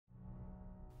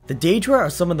The Daedra are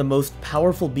some of the most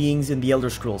powerful beings in the Elder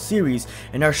Scrolls series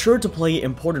and are sure to play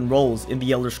important roles in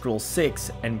the Elder Scrolls 6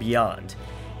 and beyond.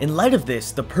 In light of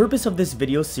this, the purpose of this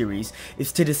video series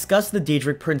is to discuss the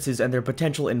Daedric Princes and their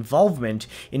potential involvement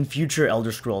in future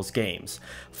Elder Scrolls games.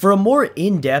 For a more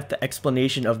in-depth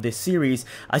explanation of this series,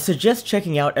 I suggest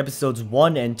checking out episodes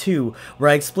 1 and 2, where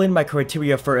I explain my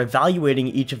criteria for evaluating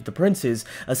each of the princes,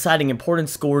 assigning important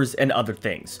scores, and other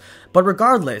things. But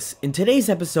regardless, in today's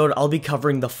episode I'll be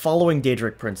covering the following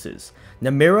Daedric Princes: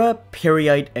 Namira,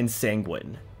 Peryite, and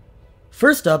Sanguine.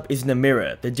 First up is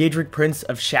Namira, the Daedric Prince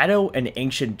of Shadow and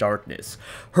Ancient Darkness.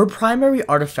 Her primary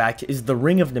artifact is the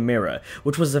Ring of Namira,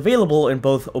 which was available in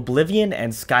both Oblivion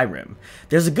and Skyrim.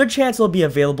 There's a good chance it'll be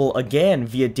available again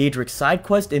via Daedric side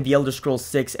quest in the Elder Scrolls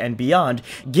 6 and beyond,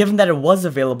 given that it was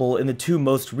available in the two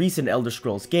most recent Elder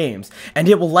Scrolls games, and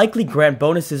it will likely grant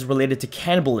bonuses related to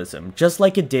cannibalism, just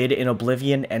like it did in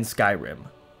Oblivion and Skyrim.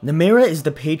 Namira is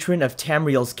the patron of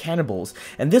Tamriel's cannibals,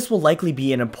 and this will likely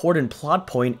be an important plot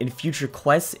point in future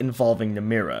quests involving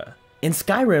Namira. In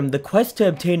Skyrim, the quest to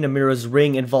obtain Namira's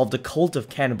ring involved a cult of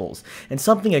cannibals, and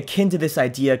something akin to this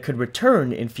idea could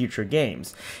return in future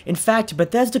games. In fact,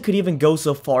 Bethesda could even go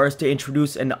so far as to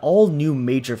introduce an all-new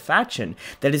major faction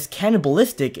that is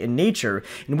cannibalistic in nature,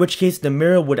 in which case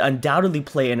Namira would undoubtedly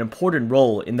play an important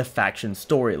role in the faction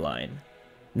storyline.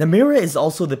 Namira is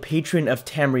also the patron of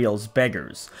Tamriel's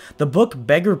beggars. The book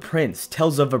Beggar Prince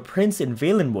tells of a prince in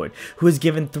Valenwood who is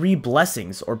given 3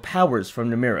 blessings or powers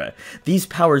from Namira, these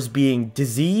powers being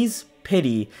disease,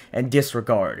 pity, and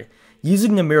disregard.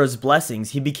 Using Namira's blessings,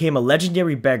 he became a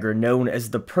legendary beggar known as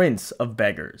the Prince of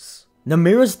Beggars.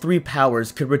 Namira's 3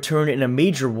 powers could return in a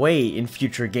major way in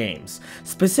future games.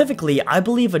 Specifically, I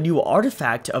believe a new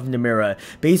artifact of Namira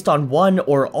based on one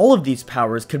or all of these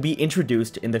powers could be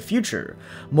introduced in the future.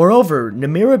 Moreover,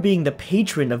 Namira being the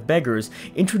patron of beggars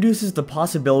introduces the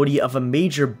possibility of a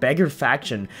major beggar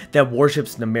faction that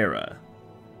worships Namira.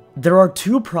 There are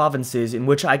 2 provinces in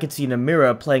which I could see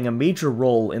Namira playing a major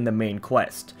role in the main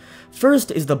quest.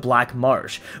 First is the Black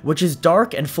Marsh, which is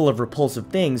dark and full of repulsive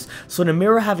things, so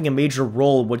Namira having a major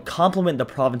role would complement the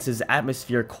province's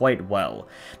atmosphere quite well.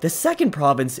 The second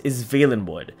province is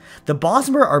Valenwood. The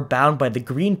Bosmer are bound by the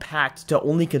Green Pact to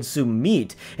only consume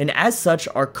meat, and as such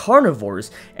are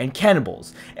carnivores and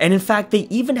cannibals, and in fact they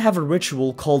even have a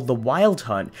ritual called the Wild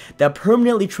Hunt that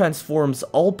permanently transforms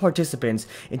all participants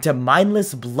into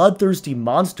mindless, bloodthirsty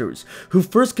monsters who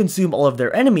first consume all of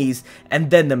their enemies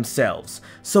and then themselves.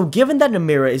 So given that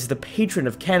Namira is the patron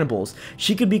of cannibals,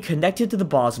 she could be connected to the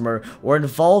Bosmer or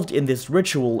involved in this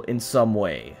ritual in some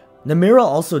way. Namira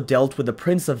also dealt with the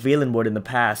Prince of Valenwood in the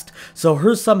past, so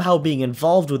her somehow being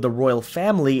involved with the royal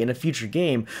family in a future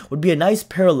game would be a nice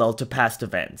parallel to past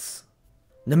events.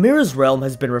 Namira's realm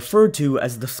has been referred to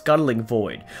as the Scuttling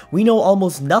Void. We know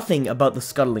almost nothing about the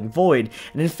Scuttling Void,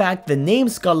 and in fact the name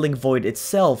Scuttling Void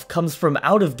itself comes from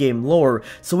out-of-game lore,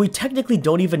 so we technically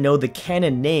don't even know the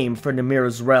canon name for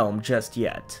Namira's realm just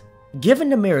yet. Given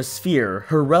Namira's sphere,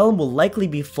 her realm will likely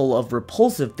be full of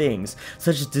repulsive things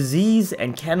such as disease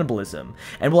and cannibalism,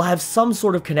 and will have some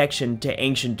sort of connection to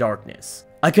ancient darkness.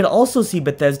 I could also see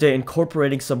Bethesda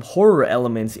incorporating some horror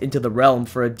elements into the realm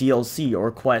for a DLC or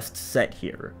quest set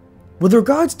here. With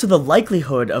regards to the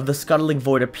likelihood of the Scuttling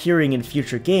Void appearing in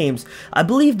future games, I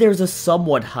believe there's a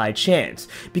somewhat high chance,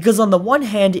 because on the one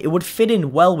hand it would fit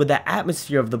in well with the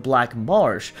atmosphere of the Black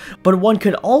Marsh, but one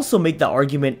could also make the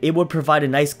argument it would provide a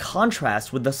nice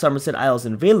contrast with the Somerset Isles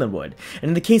in Valenwood, and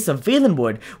in the case of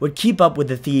Valenwood, would keep up with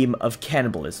the theme of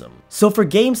cannibalism. So for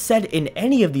games set in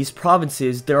any of these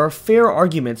provinces, there are fair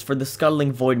arguments for the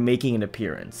Scuttling Void making an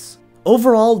appearance.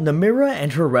 Overall, Namira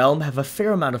and her realm have a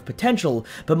fair amount of potential,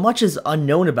 but much is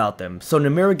unknown about them, so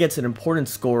Namira gets an important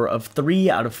score of 3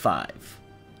 out of 5.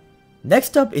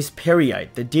 Next up is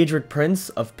Peryite, the Daedric Prince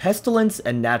of Pestilence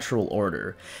and Natural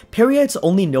Order. Peryite's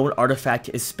only known artifact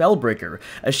is Spellbreaker,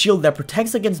 a shield that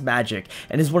protects against magic,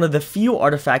 and is one of the few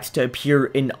artifacts to appear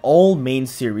in all main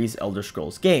series Elder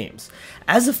Scrolls games.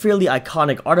 As a fairly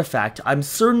iconic artifact, I'm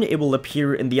certain it will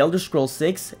appear in the Elder Scrolls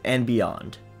 6 and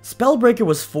beyond. Spellbreaker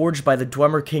was forged by the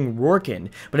Dwemer king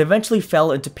Rorken, but eventually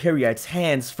fell into Peryite's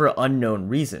hands for unknown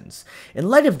reasons. In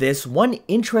light of this, one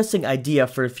interesting idea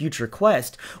for a future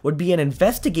quest would be an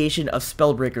investigation of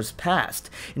Spellbreaker's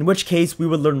past, in which case we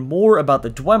would learn more about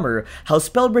the Dwemer, how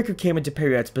Spellbreaker came into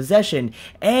Peryite's possession,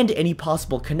 and any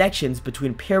possible connections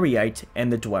between Peryite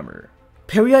and the Dwemer.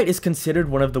 Peryite is considered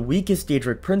one of the weakest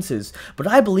Daedric princes, but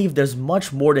I believe there's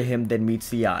much more to him than meets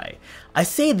the eye. I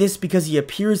say this because he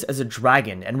appears as a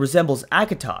dragon and resembles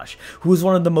Akatosh, who is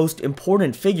one of the most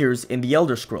important figures in the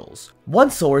Elder Scrolls. One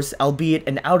source, albeit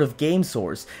an out-of-game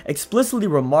source, explicitly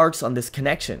remarks on this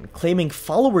connection, claiming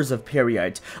followers of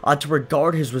Peryite ought to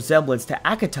regard his resemblance to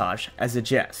Akatosh as a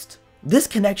jest. This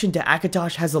connection to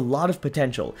Akatosh has a lot of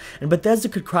potential, and Bethesda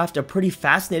could craft a pretty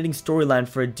fascinating storyline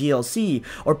for a DLC,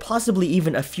 or possibly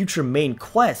even a future main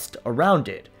quest around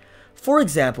it. For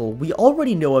example, we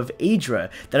already know of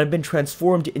Daedra that have been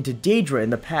transformed into Daedra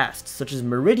in the past, such as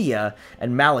Meridia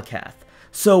and Malakath.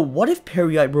 So what if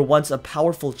Peryite were once a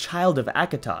powerful child of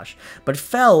Akatosh, but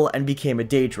fell and became a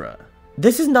Daedra?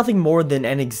 This is nothing more than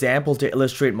an example to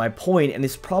illustrate my point and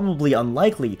is probably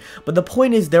unlikely, but the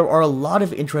point is there are a lot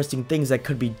of interesting things that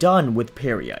could be done with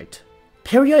Peryite.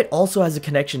 Peryite also has a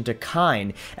connection to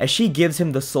Kyne, as she gives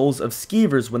him the souls of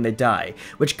skeevers when they die,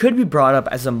 which could be brought up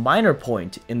as a minor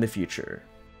point in the future.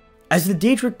 As the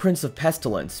Daedric Prince of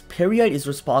Pestilence, Peryite is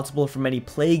responsible for many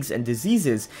plagues and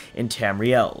diseases in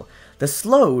Tamriel. The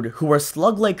Slode, who are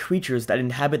slug-like creatures that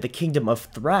inhabit the kingdom of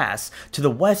Thras to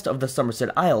the west of the Somerset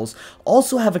Isles,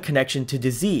 also have a connection to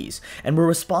disease, and were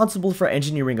responsible for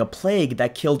engineering a plague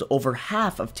that killed over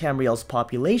half of Tamriel's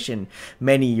population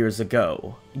many years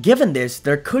ago. Given this,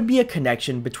 there could be a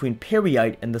connection between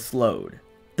Peryite and the Slode.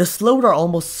 The Slode are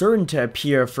almost certain to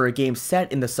appear for a game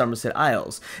set in the Somerset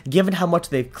Isles, given how much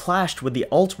they've clashed with the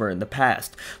Altmer in the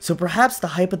past, so perhaps the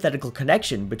hypothetical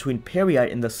connection between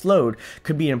Peryite and the Slode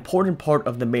could be an important part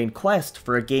of the main quest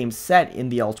for a game set in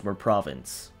the Altmer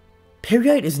province.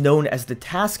 Peryite is known as the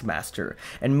Taskmaster,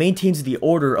 and maintains the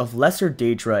order of Lesser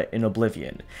Daedra in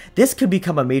Oblivion. This could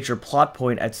become a major plot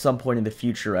point at some point in the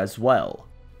future as well.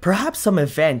 Perhaps some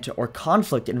event or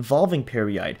conflict involving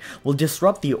Peryite will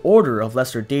disrupt the order of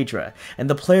Lesser Daedra, and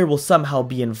the player will somehow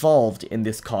be involved in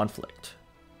this conflict.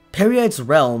 Peryite's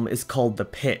realm is called the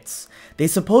Pits. They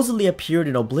supposedly appeared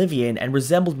in Oblivion and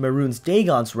resembled Mehrunes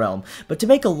Dagon's realm, but to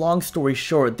make a long story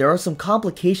short, there are some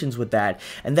complications with that,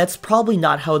 and that's probably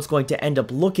not how it's going to end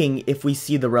up looking if we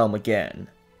see the realm again.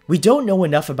 We don't know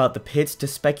enough about the Pits to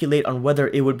speculate on whether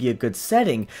it would be a good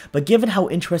setting, but given how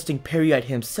interesting Peryite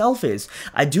himself is,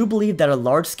 I do believe that a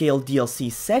large-scale DLC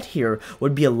set here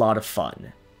would be a lot of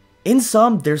fun. In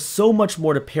sum, there's so much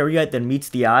more to Peryite than meets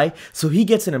the eye, so he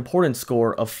gets an important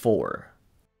score of 4.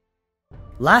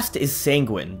 Last is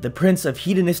Sanguine, the prince of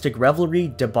hedonistic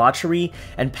revelry, debauchery,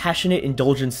 and passionate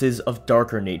indulgences of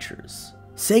darker natures.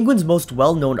 Sanguine's most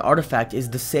well-known artifact is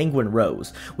the Sanguine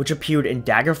Rose, which appeared in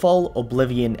Daggerfall,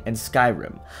 Oblivion, and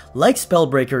Skyrim. Like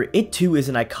Spellbreaker, it too is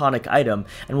an iconic item,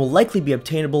 and will likely be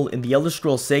obtainable in the Elder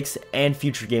Scrolls 6 and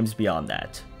future games beyond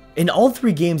that. In all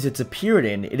 3 games it's appeared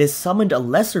in, it has summoned a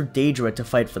lesser Daedra to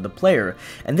fight for the player,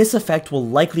 and this effect will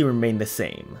likely remain the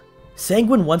same.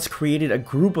 Sanguine once created a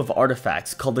group of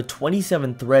artifacts called the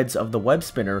 27 Threads of the Web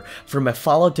Spinner for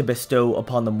Mephala to bestow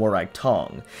upon the Morag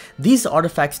Tong. These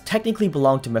artifacts technically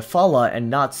belong to Mephala and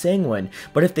not Sanguine,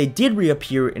 but if they did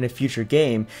reappear in a future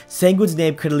game, Sanguine's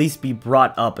name could at least be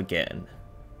brought up again.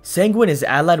 Sanguine is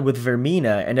allied with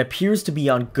Vermina and appears to be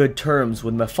on good terms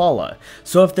with Mephala,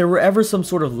 so if there were ever some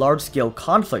sort of large-scale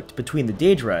conflict between the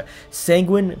Daedra,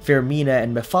 Sanguine, Vermina,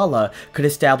 and Mephala could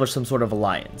establish some sort of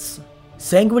alliance.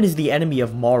 Sanguine is the enemy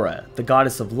of Mara, the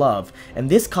goddess of love, and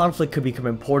this conflict could become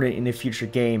important in a future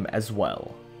game as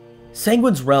well.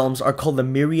 Sanguine's realms are called the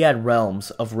Myriad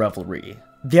Realms of Revelry.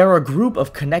 They are a group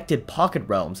of connected pocket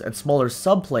realms and smaller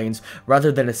subplanes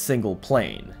rather than a single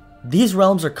plane. These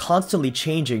realms are constantly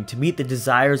changing to meet the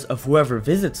desires of whoever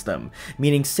visits them,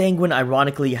 meaning Sanguine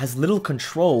ironically has little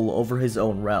control over his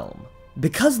own realm.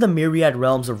 Because the Myriad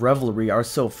Realms of Revelry are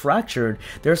so fractured,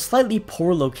 they're a slightly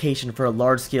poor location for a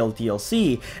large-scale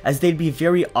DLC, as they'd be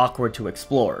very awkward to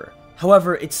explore.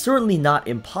 However, it's certainly not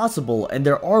impossible, and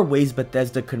there are ways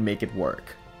Bethesda could make it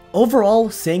work. Overall,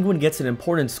 Sanguine gets an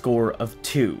important score of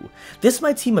 2. This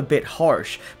might seem a bit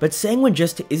harsh, but Sanguine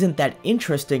just isn't that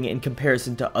interesting in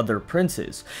comparison to other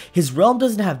princes. His realm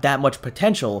doesn't have that much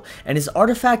potential, and his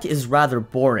artifact is rather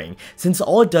boring, since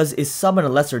all it does is summon a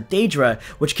lesser Daedra,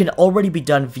 which can already be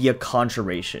done via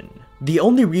conjuration. The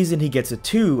only reason he gets a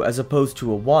 2 as opposed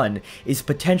to a 1 is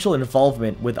potential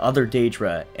involvement with other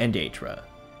Daedra and Daedra.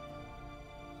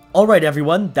 Alright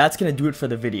everyone, that's gonna do it for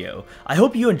the video. I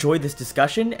hope you enjoyed this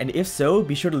discussion, and if so,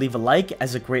 be sure to leave a like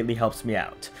as it greatly helps me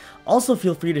out. Also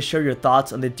feel free to share your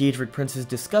thoughts on the Daedric Princes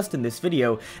discussed in this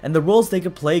video, and the roles they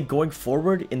could play going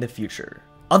forward in the future.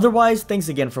 Otherwise, thanks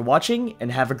again for watching,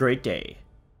 and have a great day.